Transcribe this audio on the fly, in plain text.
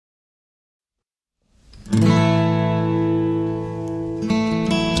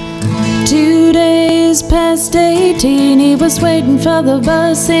was past 18, he was waiting for the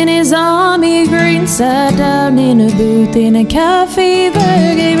bus in his army green. Sat down in a booth in a cafe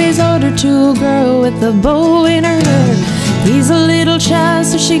there, gave his order to a girl with a bow in her hair. He's a little shy,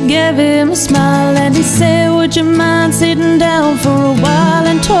 so she gave him a smile, and he said, would you mind sitting down for a while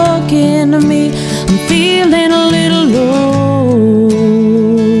and talking to me? I'm feeling a little low.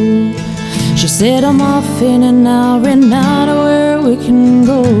 She said, I'm off in an hour and not where we can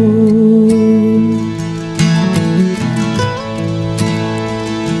go.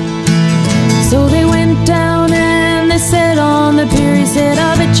 So they went down and they sat on the pier. He said,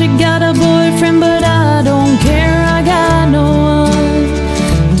 I bet you got a boyfriend, but I don't care. I got no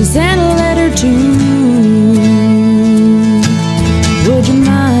one to send a letter to. Would you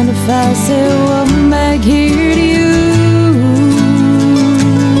mind if I said, welcome back here to you?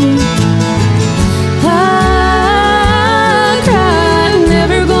 I cried,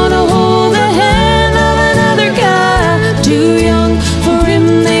 never gonna hold the hand of another guy. Too young for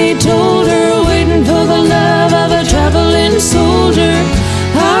him, they told her, waiting for the love of a traveling soldier.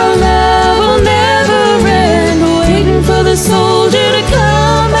 Our love will never end, waiting for the soldier to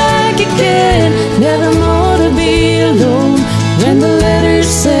come back again. Never more to be alone, when the letter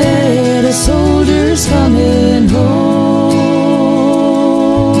said a soldier's coming home.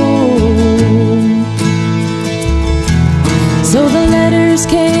 So the letters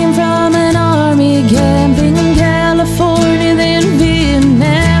came from an army camping in California, then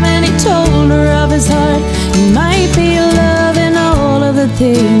Vietnam, and he told her of his heart. He might be loving all of the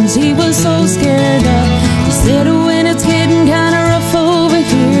things he was so scared of. He said, when it's getting kinda rough over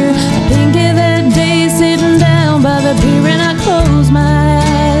here, I think of that day sitting down by the pier, and I close my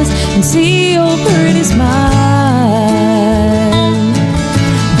eyes and see your pretty smile.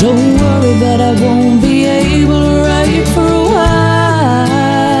 Don't worry, but I won't be able to write for a while.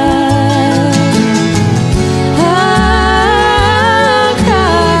 I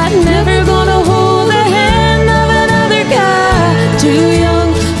cried, never gonna hold the hand of another guy. Too young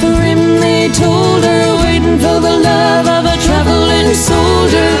for him, they told her, waiting for the love of a traveling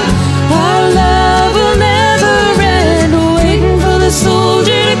soldier. Our love will never end, waiting for the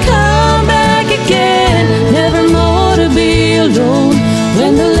soldier to come back again. Never more to be alone,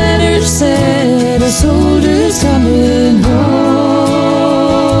 when the letter said a soldier's coming home.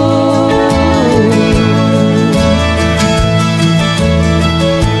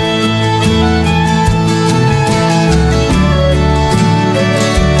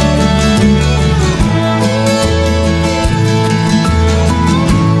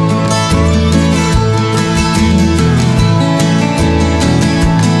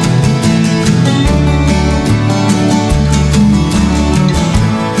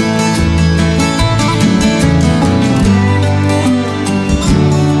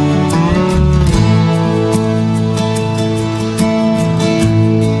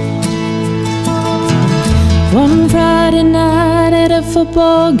 One Friday night at a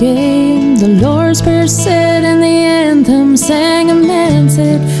football game, the Lord's Prayer said and the anthem sang. A man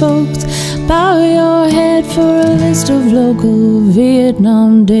said, folks, bow your head for a list of local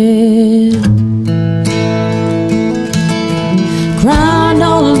Vietnam dead.